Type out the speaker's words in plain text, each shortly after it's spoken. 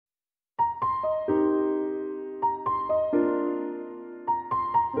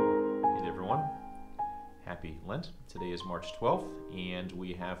Happy Lent. Today is March 12th, and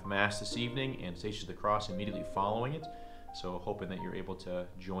we have Mass this evening and Station of the Cross immediately following it. So hoping that you're able to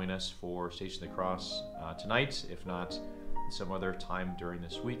join us for Station of the Cross tonight, if not some other time during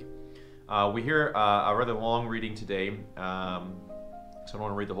this week. We hear a rather long reading today, so I don't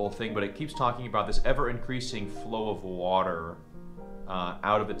want to read the whole thing, but it keeps talking about this ever-increasing flow of water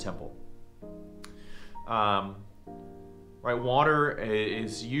out of the temple. Right, water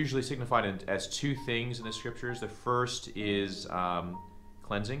is usually signified as two things in the scriptures. The first is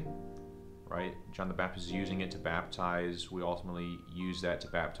cleansing, right? John the Baptist is using it to baptize. We ultimately use that to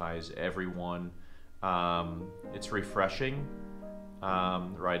baptize everyone. It's refreshing,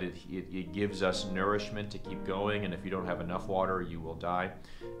 right? It gives us nourishment to keep going, and if you don't have enough water, you will die.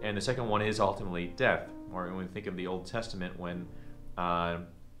 And the second one is ultimately death. Or when we think of the Old Testament, when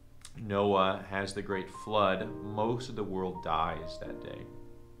Noah has the great flood, most of the world dies that day,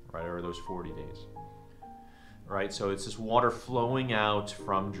 right, or those 40 days, right? So it's this water flowing out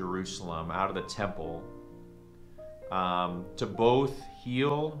from Jerusalem, out of the temple, to both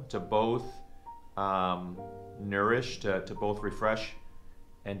heal, to both nourish, to both refresh,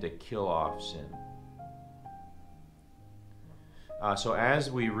 and to kill off sin. So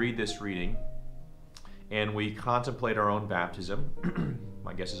as we read this reading, and we contemplate our own baptism,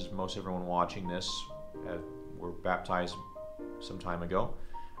 my guess is most everyone watching this were baptized some time ago.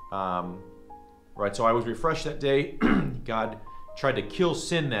 Right, so I was refreshed that day. God tried to kill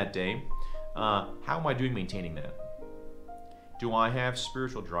sin that day. How am I doing maintaining that? Do I have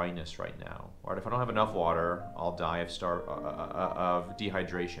spiritual dryness right now? Or if I don't have enough water, I'll die of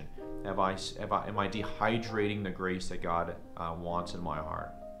dehydration. Am I dehydrating the grace that God wants in my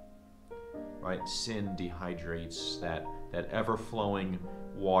heart? Right, sin dehydrates that ever-flowing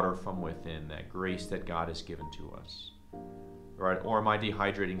water from within, that grace that God has given to us. Right, or am I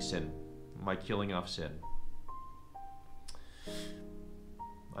dehydrating sin? Am I killing off sin?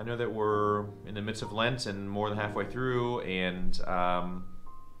 I know that we're in the midst of Lent and more than halfway through, and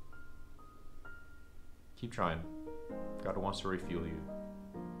keep trying. God wants to refuel you.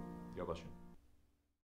 God bless you.